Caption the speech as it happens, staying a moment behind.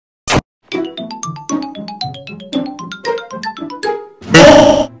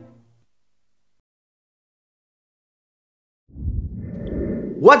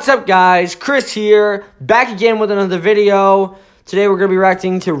What's up, guys? Kris here, back again with another video. Today we're going to be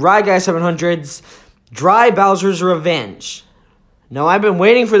reacting to RyGuy700's Dry Bowser's Revenge. Now, I've been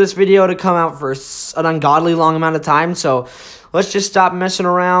waiting for this video to come out for an ungodly long amount of time, so let's just stop messing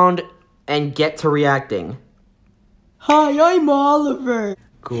around and get to reacting. Hi, I'm Oliver.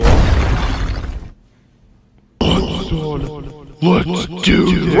 Cool. Let's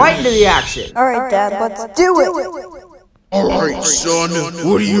do this. Right into the action. Alright, Dad, let's do it. Alright, son,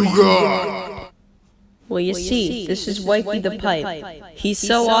 what do you got? Well, you see, this is Wipey the Pipe. He's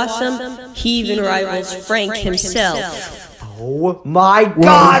so awesome, he even rivals Frank himself. Oh my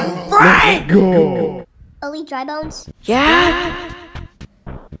God, Frank! Go. Elite Dry Bones, Yeah?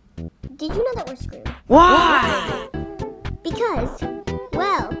 did you know that we're screwed? Why? Because,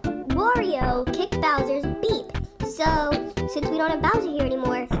 well, Wario kicked Bowser's beep. So, since we don't have Bowser here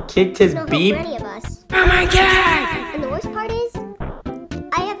anymore, Kicked his there's no beep? hope for any of us. Oh my God! And the worst part is,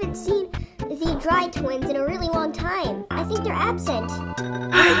 I haven't seen the Dry Twins in a really long time. I think they're absent.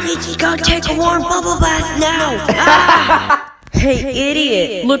 I think you go take a warm bubble bath now! Ah! Hey,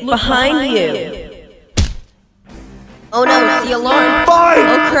 idiot! Look behind you! Oh no, it's the alarm! Fight!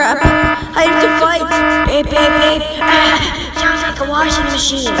 Oh crap! I have to fight! Beep, beep, beep! Ah! Sounds like a washing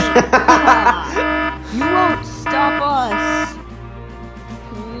machine! You won't stop us.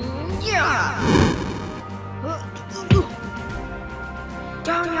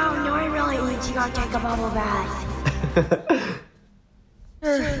 No, I really need to go take a bubble bath.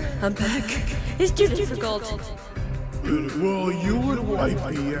 I'm back. It's too difficult. Well, you and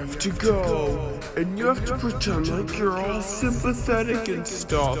Wipey have to go, and you have to pretend like you're all sympathetic and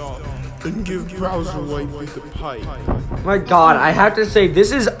stuff, and give Bowser Wipey the pipe. Oh my God, I have to say,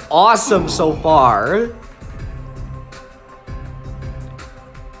 this is awesome so far.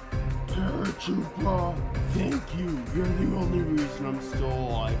 Chupa, thank you. You're the only reason I'm still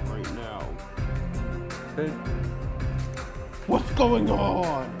alive right now. And what's going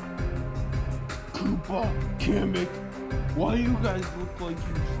on? Koopa, Kamek, why you guys look like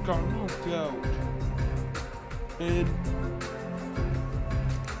you just got knocked out? And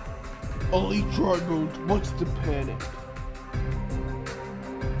Elite Dry Bones, what's the panic?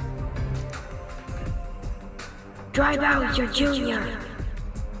 Dry Bowser Jr.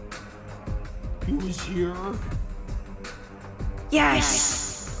 He was here?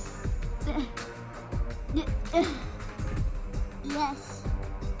 Yes! Yes,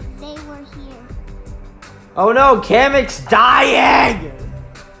 they were here. Oh no, Kamek's dying!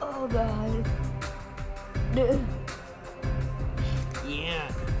 Oh God.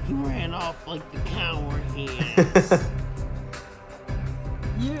 Yeah, he ran off like the coward he is.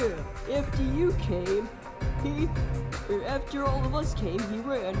 Yeah, after you came, after all of us came, he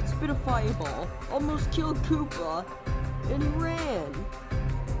ran, spit a fireball, almost killed Koopa, and he ran.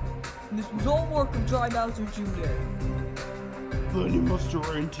 And this was all work of Dry Bowser Jr. Then he must have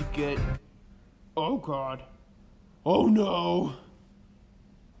ran to get... Oh God. Oh no.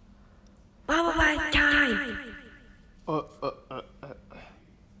 Bubble bath time!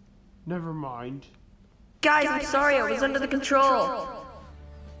 Never mind. Guys, I'm sorry, I was under the control.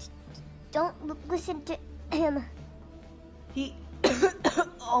 Don't listen to him. He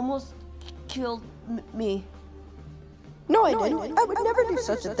almost killed me. No, I didn't. I would never do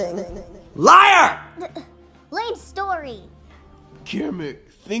such a thing. Liar! Lame story.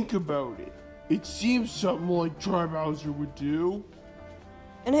 Kamek, think about it. It seems something like Dry Bowser would do.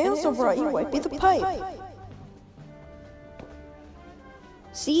 And I also brought you Wipey the Pipe.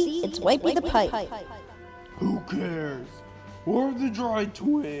 See, it's Wipey the Pipe. Who cares? We're the Dry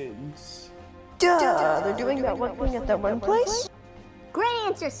Twins. Duh, they're doing that one thing at that one place? Great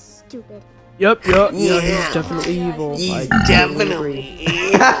answer, stupid. Yep, he's definitely evil. He's definitely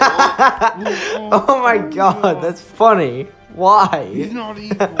Oh my God, that's funny. Why? He's not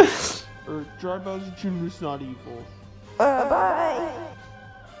evil. Or Dry Bowser Jr.'s not evil. Bye.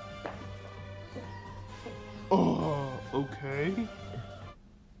 Oh, okay.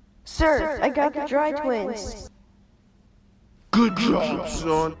 Sir, I got the Dry Twins. Good job,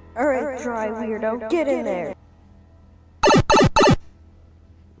 son. Alright, Dry Weirdo, get in there.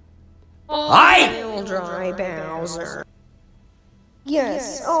 Hi! Dry Bowser.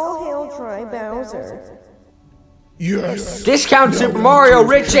 Yes, all hail Dry Bowser. Yes. Discount Super Mario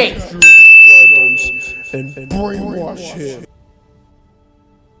Richie! And brainwash him.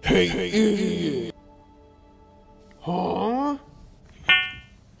 Hey, idiot. Huh?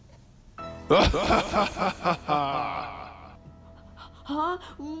 Huh?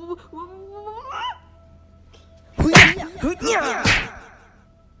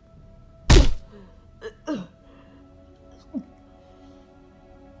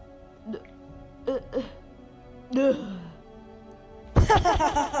 Yeah.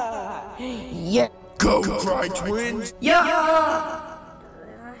 Go, Cry Twins! I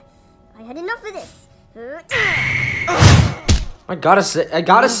had enough of this. I gotta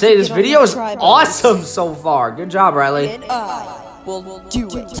say, this video is awesome so far. Good job, Riley. And I will do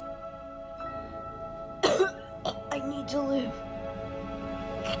it. I need to live.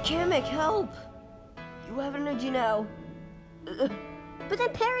 Kamek, help! You have energy now. But then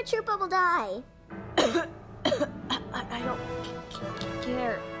Paratroopa will die. I don't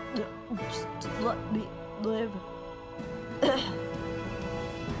care. Just let me live.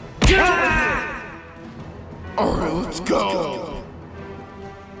 Alright, let's go!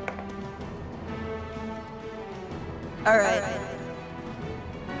 Alright.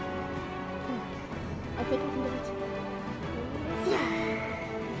 I think I can do it.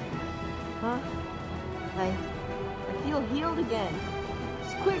 Huh? I feel healed again.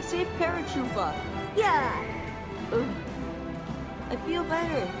 Quick, save Paratroopa. Yeah. Ugh. I feel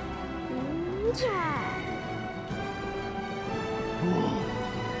better. Yeah.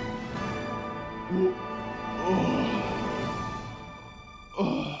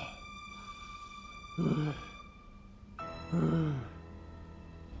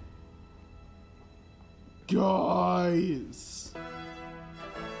 Guys!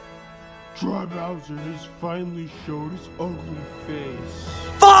 Dry Bowser has finally showed his ugly face.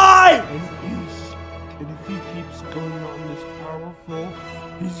 Fight! And if he keeps going on this powerful,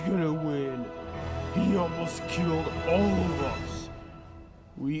 he's gonna win. He almost killed all of us.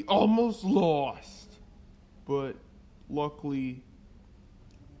 We almost lost. But luckily,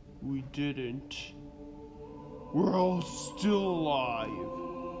 we didn't. We're all still alive.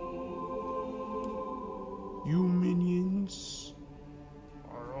 You minions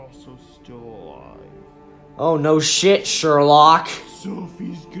are also still alive. Oh, no shit, Sherlock. So if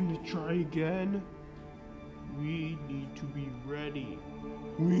he's gonna try again, we need to be ready.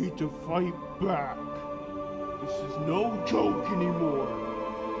 We need to fight back. This is no joke anymore.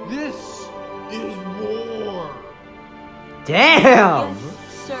 This is war. Damn!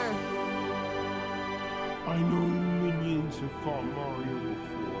 Sir. I know you minions have fought Mario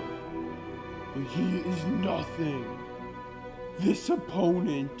before, but he is nothing. This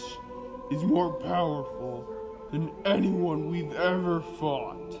opponent is more powerful than anyone we've ever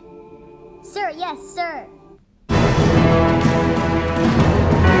fought. Sir, yes, sir.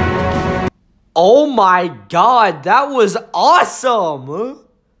 Oh my god, that was awesome!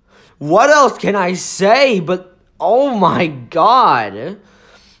 What else can I say but oh my god.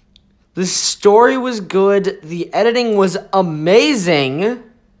 The story was good, the editing was amazing.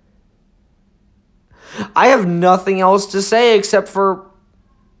 I have nothing else to say except for,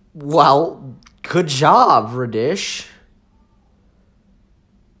 well, good job, Radish.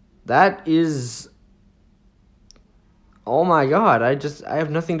 That is... Oh my god, I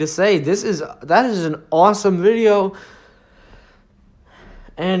have nothing to say. That is an awesome video.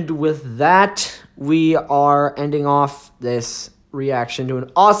 And with that, we are ending off this reaction to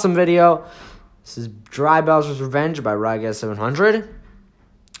an awesome video. This is Dry Bowser's Revenge by Rygas700.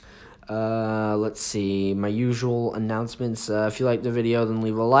 Let's see, my usual announcements. If you like the video, then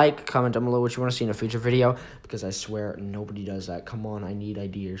leave a like, comment down below what you want to see in a future video, because I swear nobody does that. Come on, I need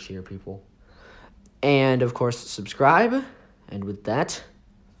ideas here, people. And, of course, subscribe. And with that,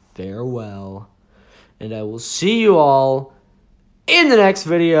 farewell. And I will see you all in the next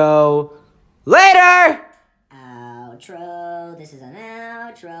video. Later! Outro, this is an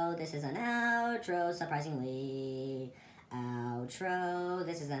outro, this is an outro, surprisingly. Outro,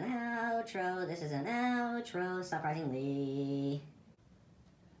 this is an outro, this is an outro, surprisingly.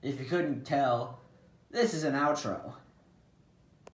 If you couldn't tell, this is an outro.